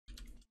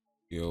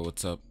Yo,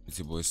 what's up? It's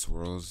your boy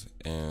Swirls,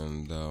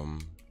 and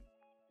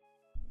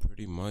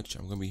pretty much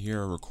I'm gonna be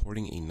here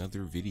recording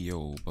another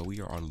video, but we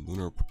are on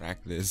Lunar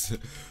practice.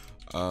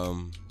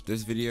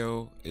 This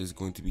video is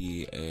going to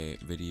be a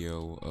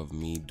video of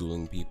me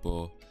dueling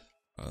people.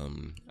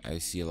 I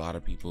see a lot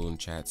of people in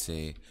chat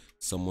say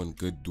someone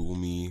good duel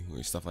me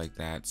or stuff like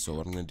that. So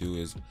what I'm gonna do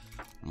is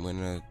I'm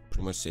gonna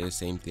pretty much say the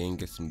same thing,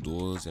 get some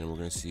duels, and we're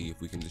gonna see if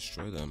we can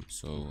destroy them.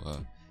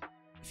 So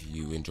if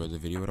you enjoyed the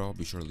video at all,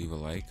 be sure to leave a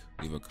like,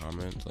 leave a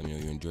comment, let me know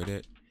you enjoyed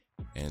it,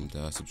 and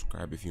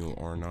subscribe if you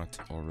are not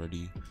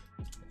already.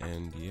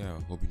 And yeah,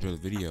 hope you enjoy the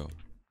video.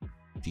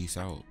 Peace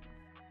out.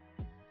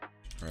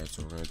 Alright,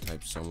 so we're gonna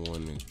type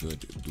someone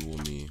good duel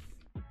me.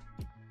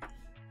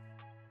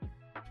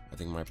 I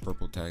think my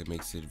purple tag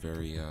makes it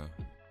very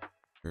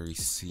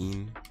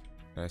seen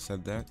that I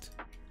said that.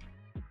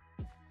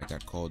 I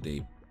got called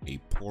a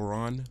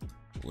poron,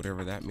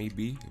 whatever that may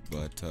be,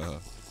 but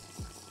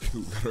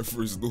we got our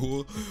first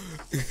duel.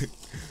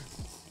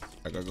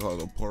 I got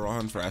called a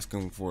poron for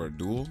asking for a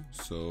duel,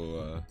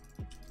 so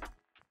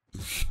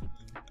let's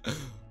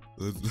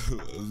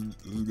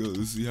go.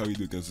 Let's see how we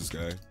do against this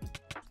guy.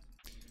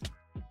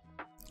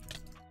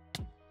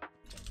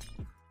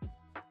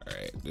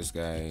 Alright, this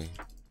guy,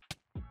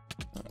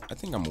 I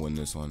think I'm gonna win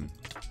this one.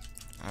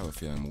 I have a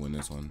feeling I'm gonna win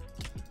this one.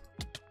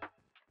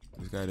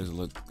 This guy doesn't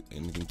look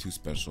anything too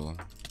special.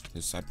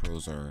 His side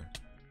pros are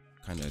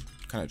kind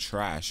of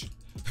trash,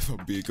 if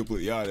I'm being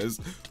completely honest.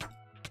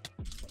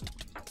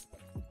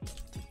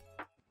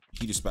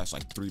 He just splashed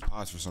like 3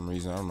 pods for some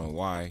reason. I don't know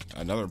why.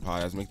 Another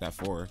pod, let's make that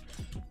 4.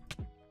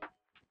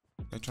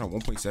 They're trying to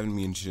 1.7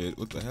 me and shit.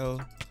 What the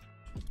hell?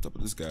 What's up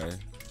with this guy?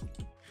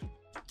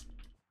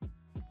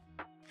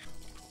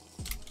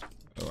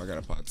 Oh, I got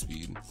a pod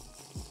speed.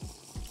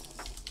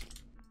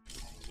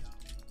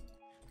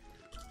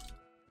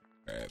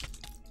 Alright.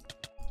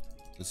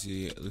 Let's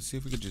see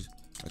if we could just,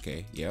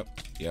 okay, yep,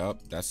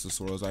 that's the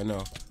Swirls I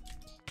know.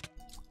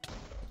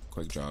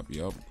 Quick drop,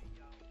 yep.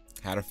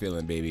 Had a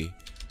feeling, baby.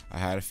 I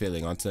had a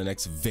feeling. On to the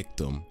next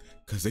victim,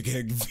 because they're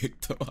getting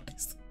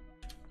victimized.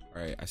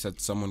 Alright, I said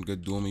someone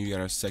good duel me. We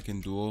got our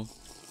second duel.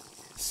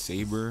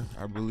 Saber,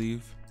 I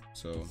believe.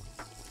 So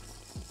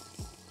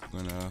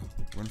we're gonna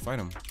fight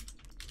him.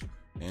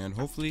 And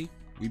hopefully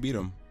we beat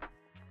him.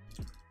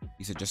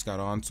 He said just got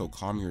on, so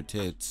calm your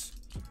tits.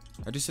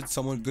 I just said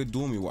someone good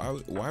duel me.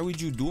 Why would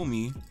you duel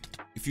me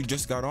if you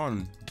just got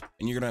on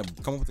and you're gonna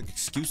come up with like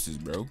excuses,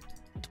 bro?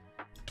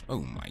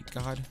 Oh my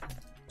god.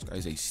 This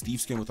guy's a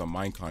Steve skin with a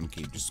Minecon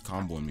cape just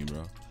comboing me,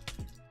 bro.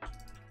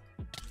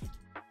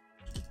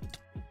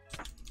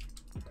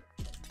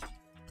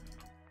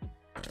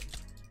 Alright.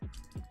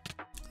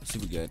 Let's see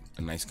if we get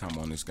a nice combo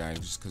on this guy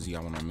just because he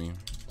got one on me.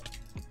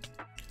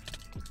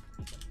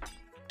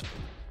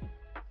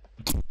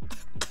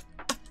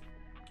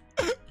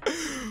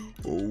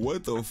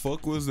 What the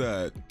fuck was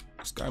that?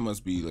 This guy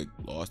must be like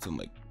lost in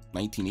like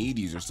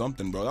 1980s or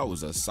something, bro. That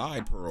was a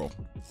side pearl.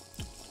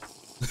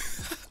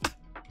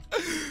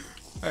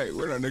 Hey,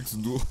 we're not next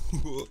duel.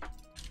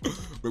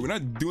 Wait, we're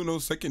not doing no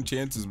second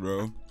chances,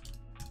 bro.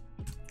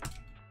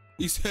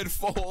 He said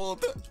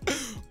fold.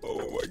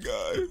 Oh my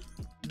god.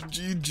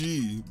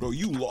 GG, bro.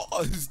 You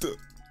lost.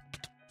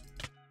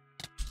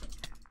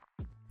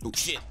 Oh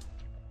shit.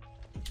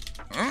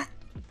 Huh?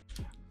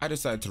 I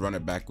decided to run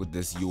it back with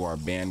this "you are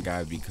banned"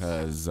 guy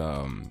because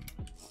I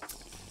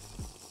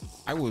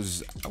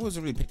wasn't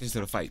really paying attention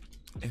to the fight.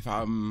 If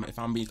I'm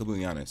being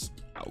completely honest,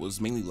 I was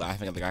mainly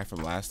laughing at the guy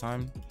from last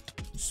time.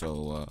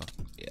 So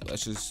yeah,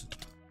 let's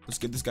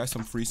get this guy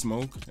some free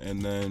smoke,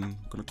 and then I'm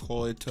gonna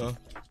call it a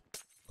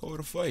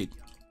fight.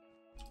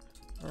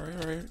 All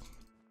right.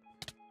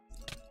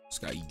 This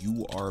guy,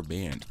 you are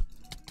banned.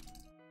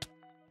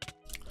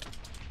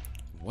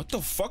 What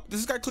the fuck?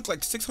 This guy clicked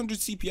like 600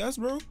 CPS,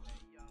 bro.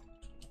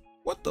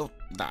 What the?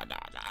 Nah.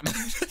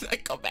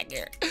 Come back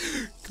here.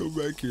 Come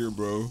back here,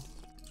 bro.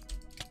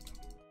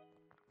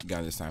 We got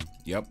him this time.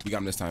 Yep, we got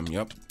him this time.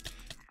 Yep.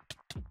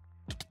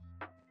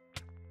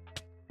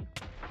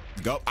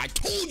 Go. I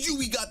told you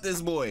we got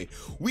this boy.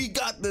 We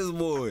got this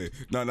boy.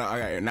 No, I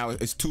got it. Now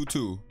it's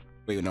 2-2.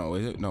 Wait, no,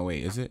 is it? No,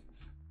 wait, is it?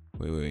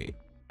 Wait.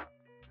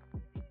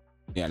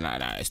 Yeah, nah.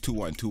 It's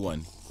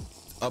 2-1.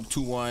 Up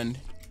 2-1.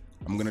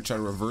 I'm gonna try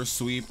to reverse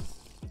sweep.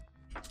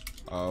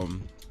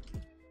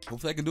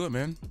 Hopefully I can do it,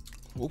 man.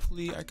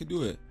 Hopefully I could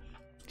do it.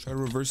 Try to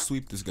reverse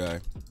sweep this guy.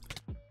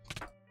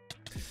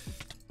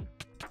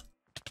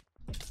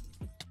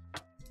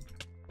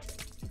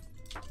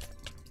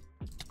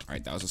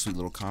 Alright, that was a sweet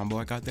little combo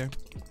I got there.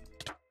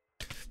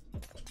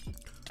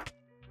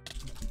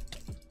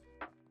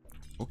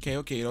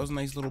 Okay, that was a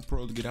nice little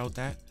pro to get out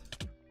that.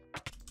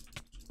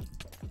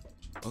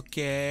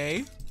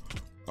 Okay.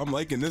 I'm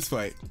liking this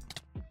fight.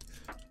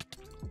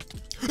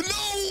 No,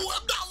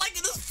 I'm not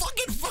liking this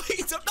fucking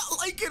fight. I'm not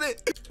liking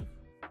it.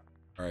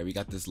 All right, we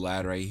got this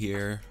lad right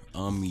here.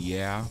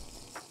 Yeah,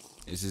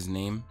 is his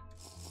name.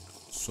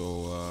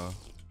 So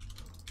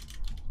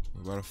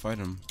we're about to fight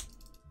him.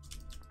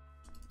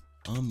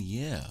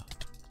 Yeah.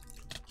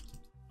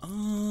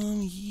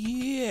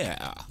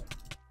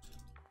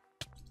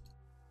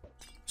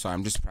 Sorry,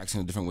 I'm just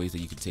practicing the different ways that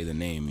you could say the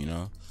name, you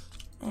know?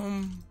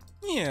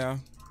 Yeah.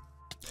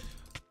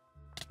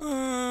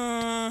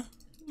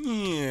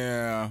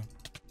 Yeah.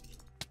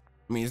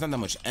 I mean, it's not that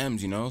much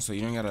M's, you know, so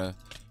you don't gotta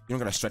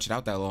stretch it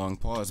out that long.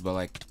 Pause, but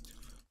like,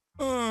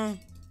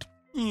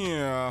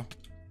 yeah.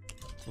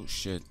 Oh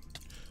shit.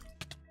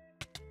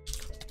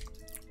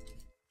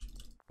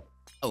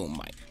 Oh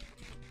my.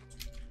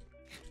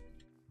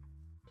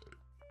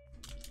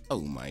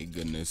 Oh my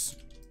goodness.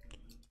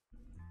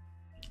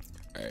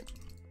 All right.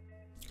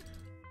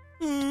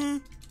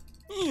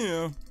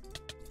 Yeah.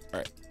 All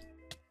right.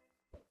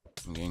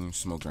 I'm getting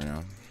smoked right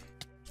now.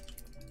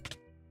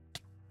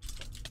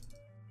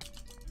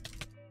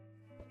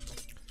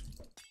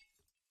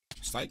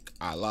 Psych,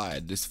 I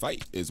lied. This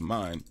fight is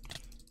mine.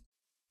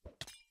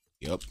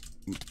 Yup.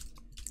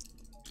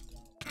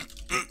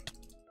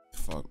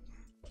 Fuck.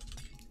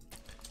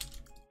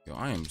 Yo,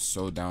 I am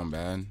so down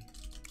bad.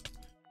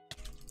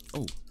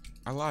 Oh,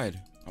 I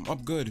lied. I'm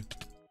up good.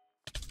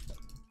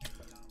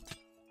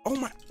 Oh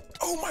my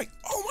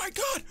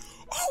god.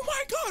 Oh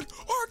my god.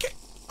 RK.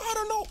 I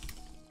don't know.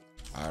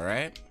 All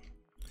right.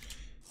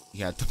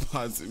 You had to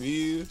pause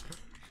me.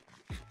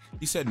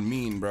 He said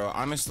mean, bro.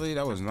 Honestly,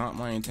 that was not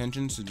my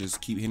intention to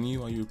just keep hitting you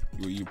while you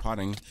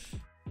potting.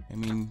 I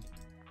mean, in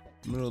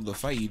the middle of the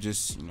fight, you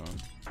just, you know,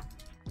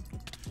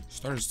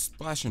 started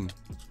splashing.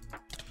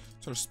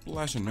 Started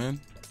splashing, man.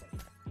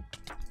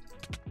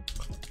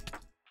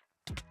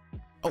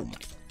 Oh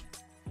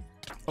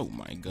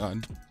my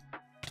god.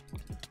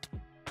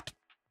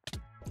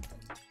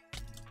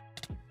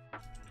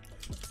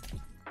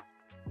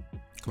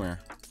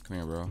 Come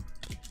here, bro.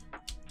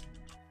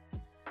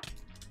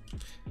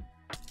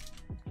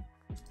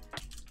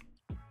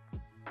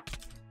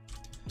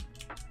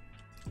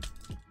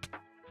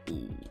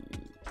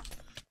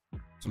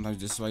 Sometimes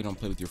this is why you don't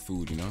play with your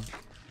food, you know?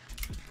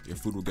 Your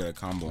food will get a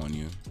combo on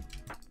you.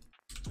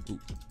 Ooh.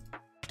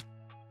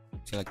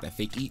 See, like that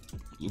fake eat?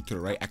 Look to the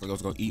right, act like I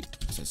was gonna eat.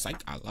 I said,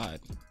 psych, I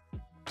lied.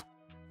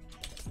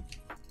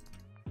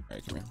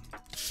 Alright, come here.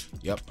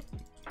 Yep.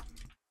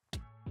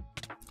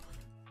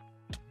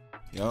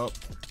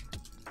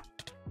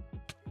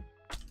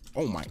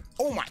 Oh my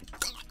god.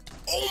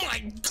 Oh my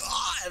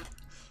god.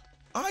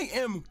 I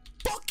am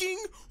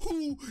fucking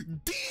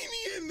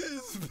Houdini in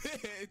this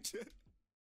bitch.